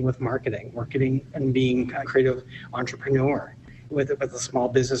communications, working with marketing and being a creative entrepreneur with a small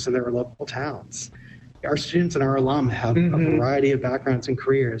business in their local towns. Our students and our alum have a variety of backgrounds and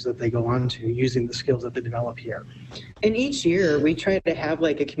careers that they go on to using the skills that they develop here. And each year we try to have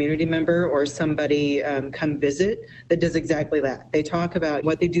like a community member or somebody come visit that does exactly that. They talk about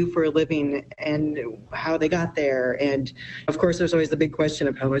what they do for a living and how they got there. And of course, there's always the big question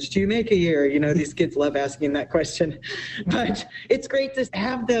of how much do you make a year? These kids love asking that question. But it's great to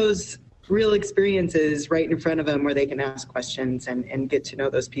have those real experiences right in front of them where they can ask questions and get to know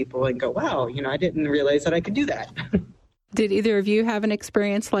those people and go, wow, I didn't realize that I could do that. Did either of you have an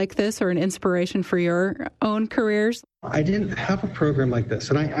experience like this or an inspiration for your own careers? I didn't have a program like this,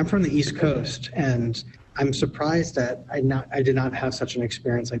 and I'm from the East Coast, and I'm surprised that I did not have such an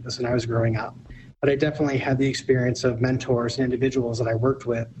experience like this when I was growing up. But I definitely had the experience of mentors and individuals that I worked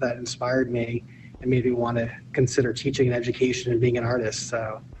with that inspired me and made me want to consider teaching and education and being an artist.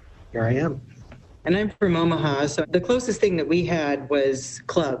 So here I am. And I'm from Omaha, so the closest thing that we had was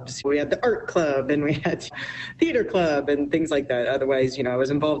clubs. We had the art club and we had theater club and things like that. Otherwise, I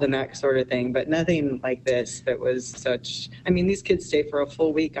was involved in that sort of thing, but nothing like this that was such, these kids stay for a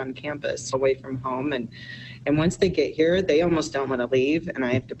full week on campus away from home. And once they get here, they almost don't want to leave, and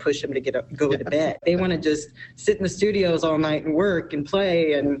I have to push them to go to bed. They want to just sit in the studios all night and work and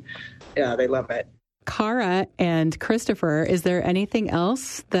play, and yeah, they love it. Cara and Christopher, is there anything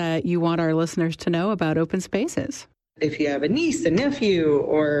else that you want our listeners to know about open spaces? If you have a niece, a nephew,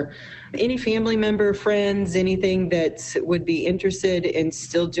 or any family member, friends, anything that would be interested in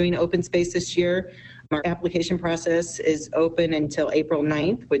still doing open space this year, our application process is open until April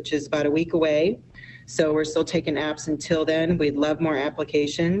 9th, which is about a week away. So we're still taking apps until then. We'd love more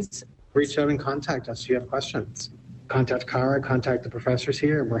applications. Reach out and contact us if you have questions. Contact Cara, contact the professors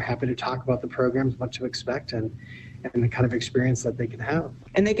here, and we're happy to talk about the programs, what to expect, and the kind of experience that they can have.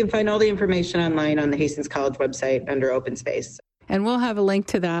 And they can find all the information online on the Hastings College website under Open Space. And we'll have a link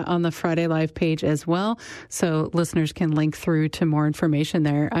to that on the Friday Live page as well, so listeners can link through to more information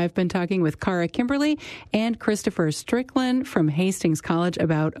there. I've been talking with Cara Kimberly and Christopher Strickland from Hastings College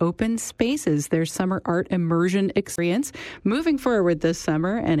about Open Spaces, their summer art immersion experience moving forward this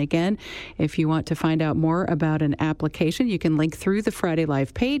summer. And again, if you want to find out more about an application, you can link through the Friday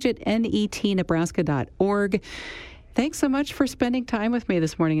Live page at netnebraska.org. Thanks so much for spending time with me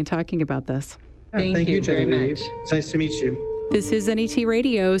this morning and talking about this. Thank you very much. It's nice to meet you. This is NET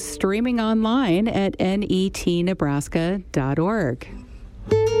Radio, streaming online at netnebraska.org.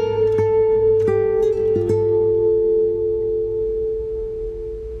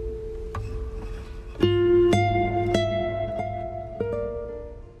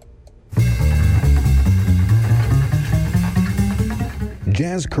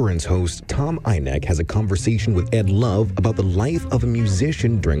 Jazz Currents host Tom Eineck has a conversation with Ed Love about the life of a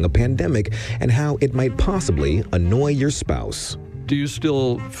musician during a pandemic and how it might possibly annoy your spouse. Do you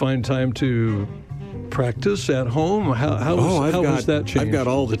still find time to practice at home? How has that changed? I've got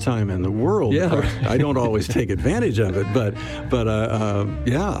all the time in the world. Yeah. I don't always take advantage of it, but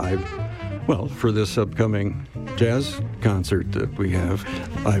for this upcoming jazz concert that we have,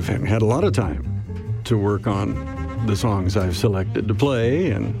 I've had a lot of time to work on the songs I've selected to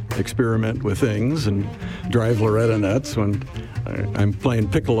play and experiment with things and drive Loretta nuts when I'm playing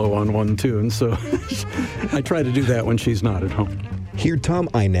piccolo on one tune. So I try to do that when she's not at home. Hear Tom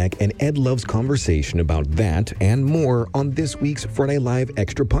Eineck and Ed Love's conversation about that and more on this week's Friday Live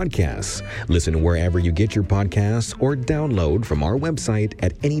Extra podcasts. Listen wherever you get your podcasts or download from our website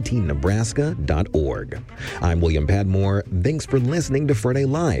at netnebraska.org. I'm William Padmore. Thanks for listening to Friday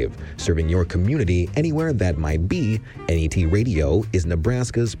Live, serving your community anywhere that might be. NET Radio is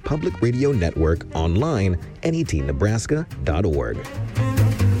Nebraska's public radio network online, netnebraska.org.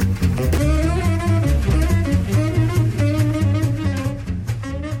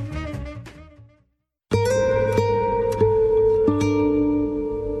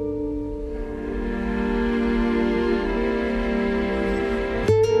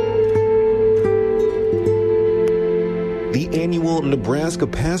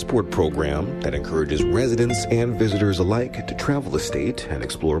 Nebraska Passport program that encourages residents and visitors alike to travel the state and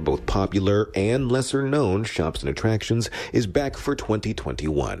explore both popular and lesser-known shops and attractions is back for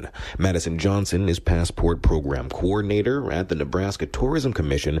 2021. Madison Johnson is Passport Program Coordinator at the Nebraska Tourism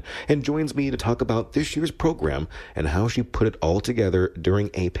Commission and joins me to talk about this year's program and how she put it all together during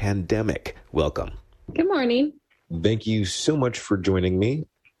a pandemic. Welcome. Good morning. Thank you so much for joining me.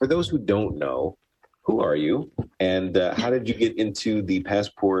 For those who don't know, who are you, and how did you get into the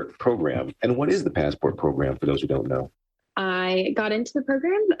Passport program? And what is the Passport program, for those who don't know? I got into the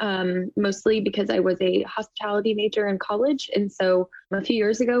program mostly because I was a hospitality major in college. And so a few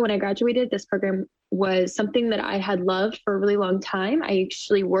years ago when I graduated, this program was something that I had loved for a really long time. I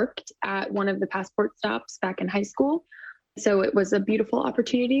actually worked at one of the Passport stops back in high school. So it was a beautiful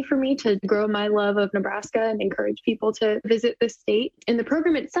opportunity for me to grow my love of Nebraska and encourage people to visit the state. And the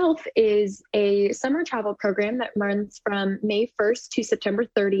program itself is a summer travel program that runs from May 1st to September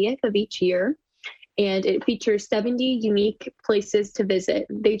 30th of each year. And it features 70 unique places to visit.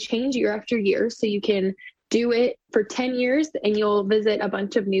 They change year after year, so you can do it for 10 years and you'll visit a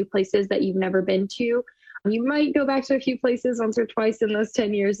bunch of new places that you've never been to. You might go back to a few places once or twice in those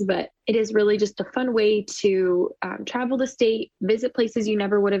 10 years, but it is really just a fun way to travel the state, visit places you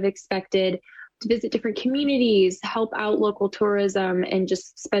never would have expected, to visit different communities, help out local tourism, and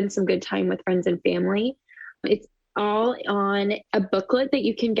just spend some good time with friends and family. It's all on a booklet that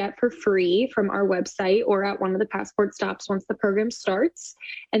you can get for free from our website or at one of the Passport stops once the program starts.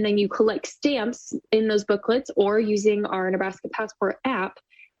 And then you collect stamps in those booklets or using our Nebraska Passport app.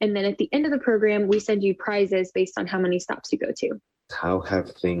 And then at the end of the program, we send you prizes based on how many stops you go to. How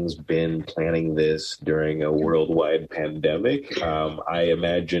have things been planning this during a worldwide pandemic? I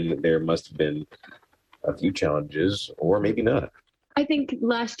imagine there must have been a few challenges, or maybe not. I think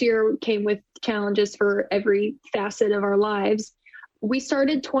last year came with challenges for every facet of our lives. We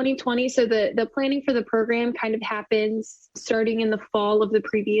started 2020, so the planning for the program kind of happens starting in the fall of the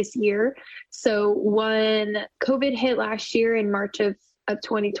previous year. So when COVID hit last year in March of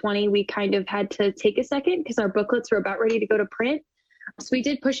 2020, we kind of had to take a second because our booklets were about ready to go to print. So we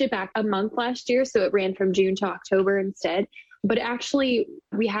did push it back a month last year. So it ran from June to October instead. But actually,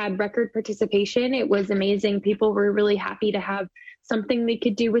 we had record participation. It was amazing. People were really happy to have something they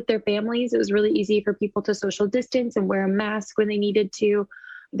could do with their families. It was really easy for people to social distance and wear a mask when they needed to.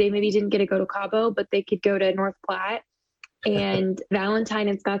 They maybe didn't get to go to Cabo, but they could go to North Platte and Valentine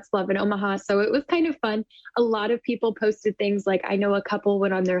and Scottsbluff and Omaha. So it was kind of fun. A lot of people posted things like, I know a couple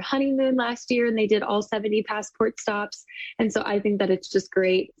went on their honeymoon last year and they did all 70 Passport stops. And so I think that it's just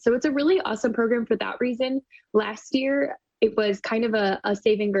great. So it's a really awesome program for that reason. Last year, it was kind of a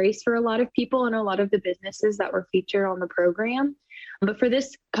saving grace for a lot of people and a lot of the businesses that were featured on the program. But for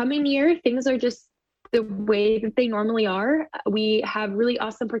this coming year, things are just the way that they normally are. We have really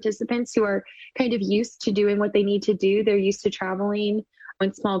awesome participants who are kind of used to doing what they need to do. They're used to traveling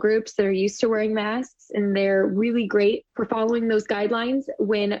in small groups. They're used to wearing masks, and they're really great for following those guidelines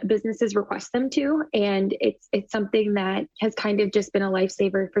when businesses request them to. And it's something that has kind of just been a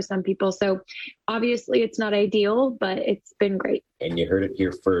lifesaver for some people. So obviously it's not ideal, but it's been great. And you heard it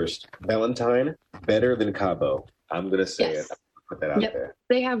here first. Valentine, better than Cabo. I'm going to say it. Put that out there.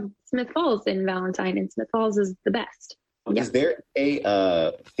 They have Smith Falls in Valentine, and Smith Falls is the best. Is there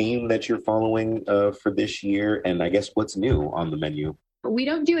a theme that you're following for this year? And I guess what's new on the menu? We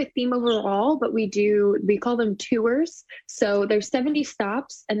don't do a theme overall, but we call them tours. So there's 70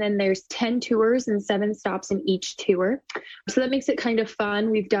 stops, and then there's 10 tours and 7 stops in each tour. So that makes it kind of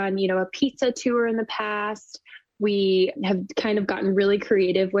fun. We've done, a pizza tour in the past. We have kind of gotten really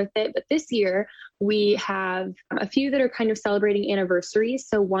creative with it. But this year, we have a few that are kind of celebrating anniversaries.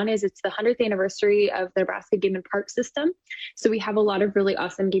 So one is it's the 100th anniversary of the Nebraska Game and Park System. So we have a lot of really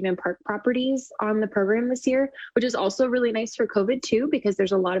awesome game and park properties on the program this year, which is also really nice for COVID too, because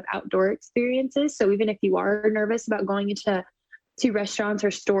there's a lot of outdoor experiences. So even if you are nervous about going into restaurants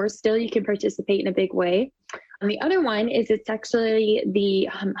or stores still, you can participate in a big way. And the other one is it's actually the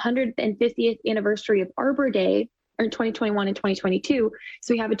 150th anniversary of Arbor Day in 2021 and 2022.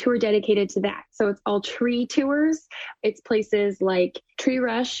 So we have a tour dedicated to that. So it's all tree tours. It's places like Tree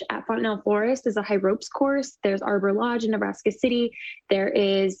Rush at Fontenelle Forest is a high ropes course. There's Arbor Lodge in Nebraska City. There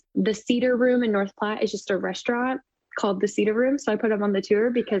is the Cedar Room in North Platte. It's just a restaurant called the Cedar Room. So I put them on the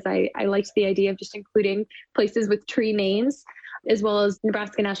tour because I liked the idea of just including places with tree names, as well as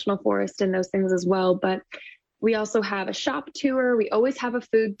Nebraska National Forest and those things as well. But we also have a shop tour. We always have a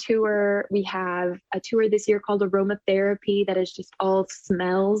food tour. We have a tour this year called Aromatherapy that is just all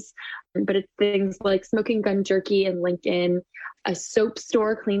smells, but it's things like Smoking Gun Jerky in Lincoln, a soap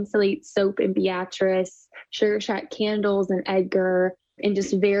store, Clean Slate Soap in Beatrice, Sugar Shack Candles in Edgar, and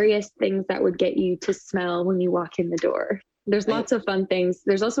just various things that would get you to smell when you walk in the door. There's lots of fun things.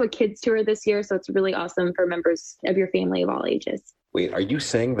 There's also a kids tour this year, so it's really awesome for members of your family of all ages. Wait, are you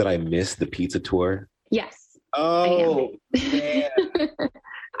saying that I missed the pizza tour? Yes. Oh, man.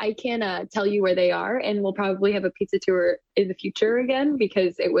 I can tell you where they are, and we'll probably have a pizza tour in the future again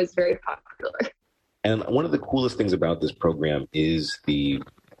because it was very popular. And one of the coolest things about this program is the,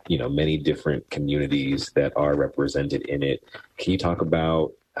 many different communities that are represented in it. Can you talk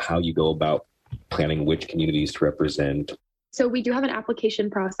about how you go about planning which communities to represent? So we do have an application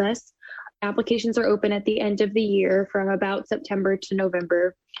process. Applications are open at the end of the year from about September to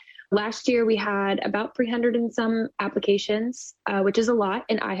November. Last year, we had about 300 and some applications, which is a lot,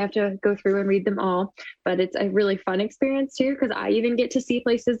 and I have to go through and read them all. But it's a really fun experience, too, because I even get to see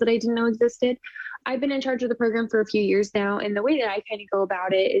places that I didn't know existed. I've been in charge of the program for a few years now, and the way that I kind of go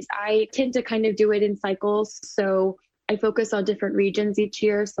about it is I tend to kind of do it in cycles. So I focus on different regions each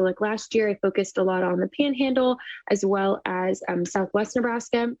year. So like last year, I focused a lot on the Panhandle as well as Southwest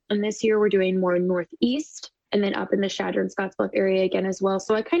Nebraska. And this year, we're doing more Northeast, and then up in the Shadron and Scottsbluff area again as well.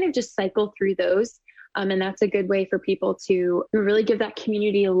 So I kind of just cycle through those. And that's a good way for people to really give that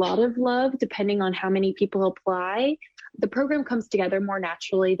community a lot of love, depending on how many people apply. The program comes together more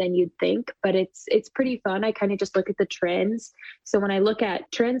naturally than you'd think, but it's pretty fun. I kind of just look at the trends. So when I look at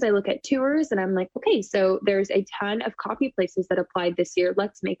trends, I look at tours and I'm like, okay, so there's a ton of coffee places that applied this year.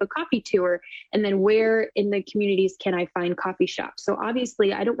 Let's make a coffee tour. And then where in the communities can I find coffee shops? So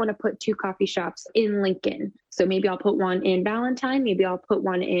obviously I don't want to put 2 coffee shops in Lincoln. So maybe I'll put one in Valentine, maybe I'll put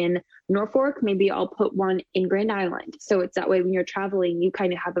one in Norfolk, maybe I'll put one in Grand Island. So it's that way when you're traveling, you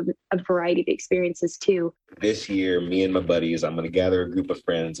kind of have a variety of experiences too. This year, me and my buddies, I'm going to gather a group of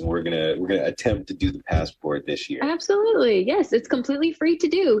friends and we're going to attempt to do the passport this year. Absolutely. Yes, it's completely free to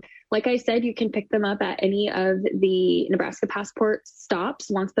do. Like I said, you can pick them up at any of the Nebraska Passport stops.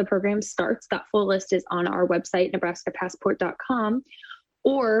 Once the program starts, that full list is on our website, nebraskapassport.com.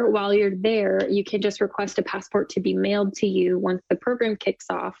 Or while you're there, you can just request a passport to be mailed to you once the program kicks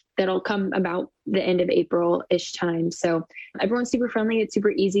off. That'll come about the end of April-ish time. So everyone's super friendly. It's super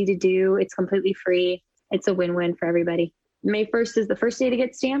easy to do. It's completely free. It's a win-win for everybody. May 1st is the first day to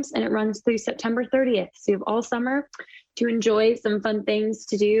get stamps, and it runs through September 30th. So you have all summer to enjoy some fun things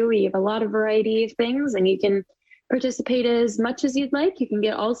to do. We have a lot of variety of things, and you can participate as much as you'd like. You can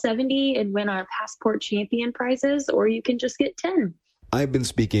get all 70 and win our Passport Champion prizes, or you can just get 10. I've been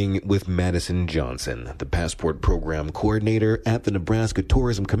speaking with Madison Johnson, the Passport Program Coordinator at the Nebraska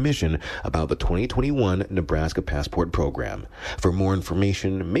Tourism Commission, about the 2021 Nebraska Passport Program. For more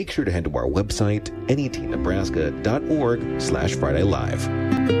information, make sure to head to our website, netnebraska.org/Friday Live.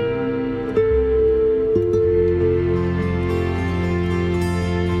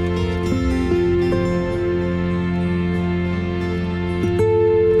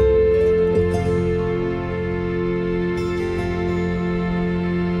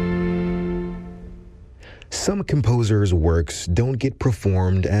 Some composers' works don't get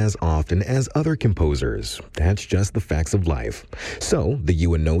performed as often as other composers. That's just the facts of life. So, the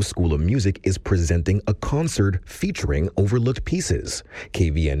UNO School of Music is presenting a concert featuring overlooked pieces.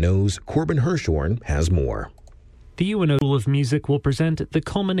 KVNO's Corbin Hirschhorn has more. The UNO School of Music will present the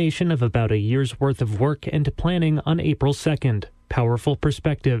culmination of about a year's worth of work and planning on April 2nd. Powerful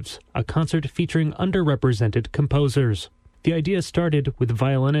Perspectives, a concert featuring underrepresented composers. The idea started with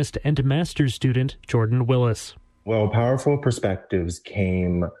violinist and master's student Jordan Willis. Well, Powerful Perspectives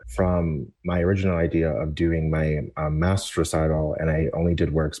came from my original idea of doing my master's recital, and I only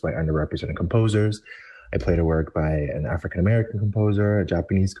did works by underrepresented composers. I played a work by an African-American composer, a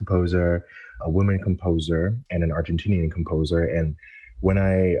Japanese composer, a woman composer, and an Argentinian composer. And when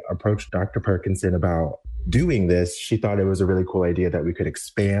I approached Dr. Perkinson about doing this, she thought it was a really cool idea that we could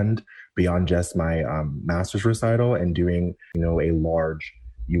expand beyond just my master's recital and doing, a large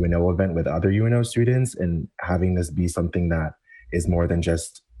UNO event with other UNO students and having this be something that is more than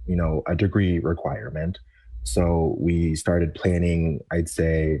just, a degree requirement. So we started planning, I'd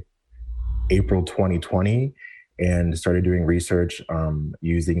say, April 2020 and started doing research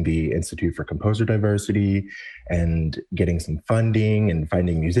using the Institute for Composer Diversity and getting some funding and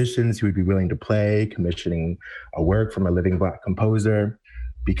finding musicians who would be willing to play, commissioning a work from a living Black composer,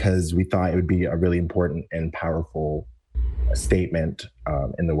 because we thought it would be a really important and powerful statement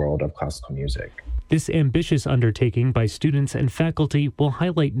in the world of classical music. This ambitious undertaking by students and faculty will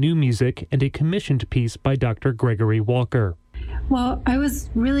highlight new music and a commissioned piece by Dr. Gregory Walker. Well, I was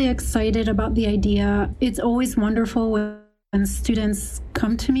really excited about the idea. It's always wonderful when students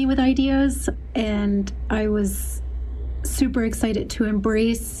come to me with ideas, and I was super excited to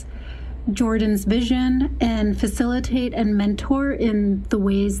embrace Jordan's vision and facilitate and mentor in the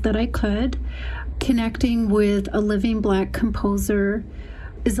ways that I could. Connecting with a living Black composer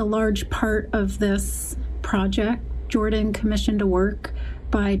is a large part of this project. Jordan commissioned a work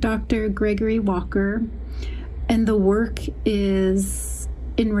by Dr. Gregory Walker, and the work is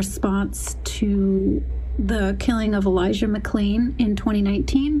in response to the killing of Elijah McClain in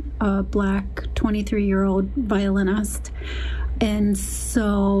 2019, a Black 23-year-old violinist. And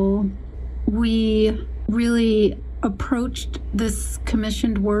so we really approached this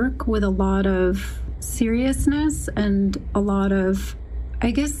commissioned work with a lot of seriousness and a lot of,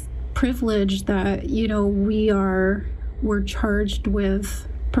 I guess, privilege that, we're charged with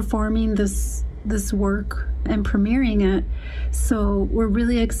performing this work and premiering it. So we're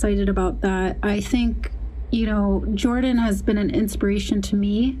really excited about that. I think, Jordan has been an inspiration to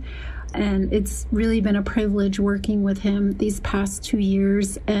me, and it's really been a privilege working with him these past 2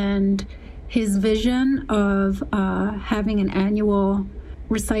 years. And his vision of having an annual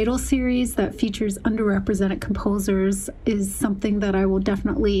recital series that features underrepresented composers is something that I will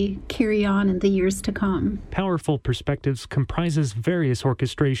definitely carry on in the years to come. Powerful Perspectives comprises various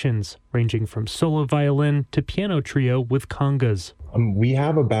orchestrations, ranging from solo violin to piano trio with congas. We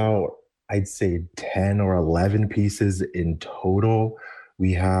have about, I'd say, 10 or 11 pieces in total.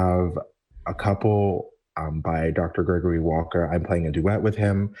 We have a couple by Dr. Gregory Walker. I'm playing a duet with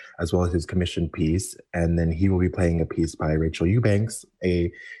him, as well as his commissioned piece. And then he will be playing a piece by Rachel Eubanks,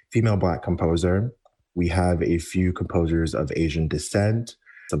 a female Black composer. We have a few composers of Asian descent,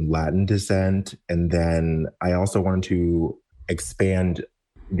 some Latin descent. And then I also want to expand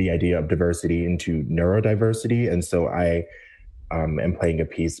the idea of diversity into neurodiversity. And so I am playing a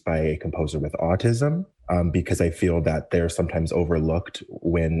piece by a composer with autism, because I feel that they're sometimes overlooked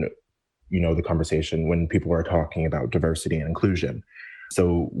when the conversation when people are talking about diversity and inclusion.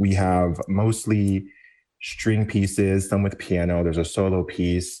 So we have mostly string pieces, some with piano, there's a solo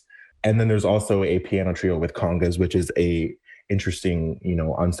piece, and then there's also a piano trio with congas, which is a interesting,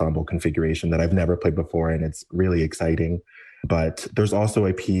 ensemble configuration that I've never played before, and it's really exciting. But there's also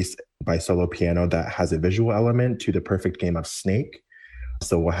a piece by solo piano that has a visual element to the perfect game of Snake.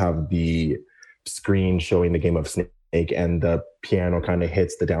 So we'll have the screen showing the game of Snake, and the piano kind of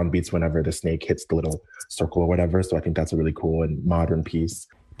hits the downbeats whenever the snake hits the little circle or whatever. So I think that's a really cool and modern piece.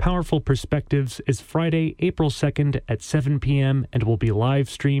 Powerful Perspectives is Friday, April 2nd at 7 p.m. and will be live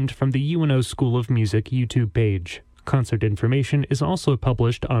streamed from the UNO School of Music YouTube page. Concert information is also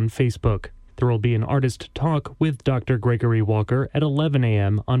published on Facebook. There will be an artist talk with Dr. Gregory Walker at 11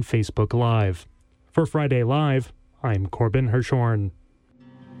 a.m. on Facebook Live. For Friday Live, I'm Corbin Hirshorn.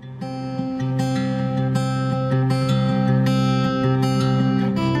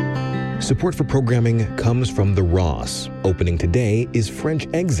 Support for programming comes from The Ross. Opening today is French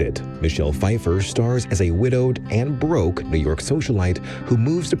Exit. Michelle Pfeiffer stars as a widowed and broke New York socialite who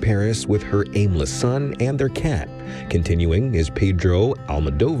moves to Paris with her aimless son and their cat. Continuing is Pedro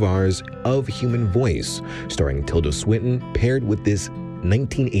Almodovar's Of Human Voice, starring Tilda Swinton, paired with this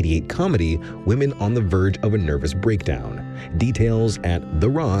 1988 comedy, Women on the Verge of a Nervous Breakdown. Details at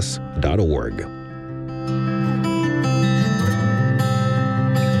theross.org.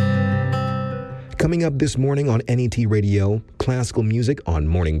 Coming up this morning on NET Radio, classical music on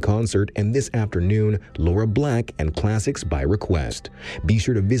Morning Concert, and this afternoon, Laura Black and Classics by Request. Be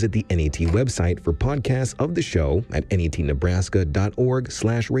sure to visit the NET website for podcasts of the show at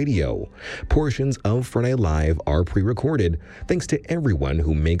netnebraska.org/radio. Portions of Friday Live are pre-recorded. Thanks to everyone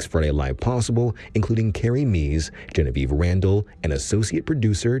who makes Friday Live possible, including Carrie Mees, Genevieve Randall, and associate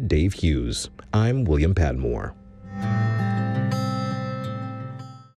producer Dave Hughes. I'm William Padmore.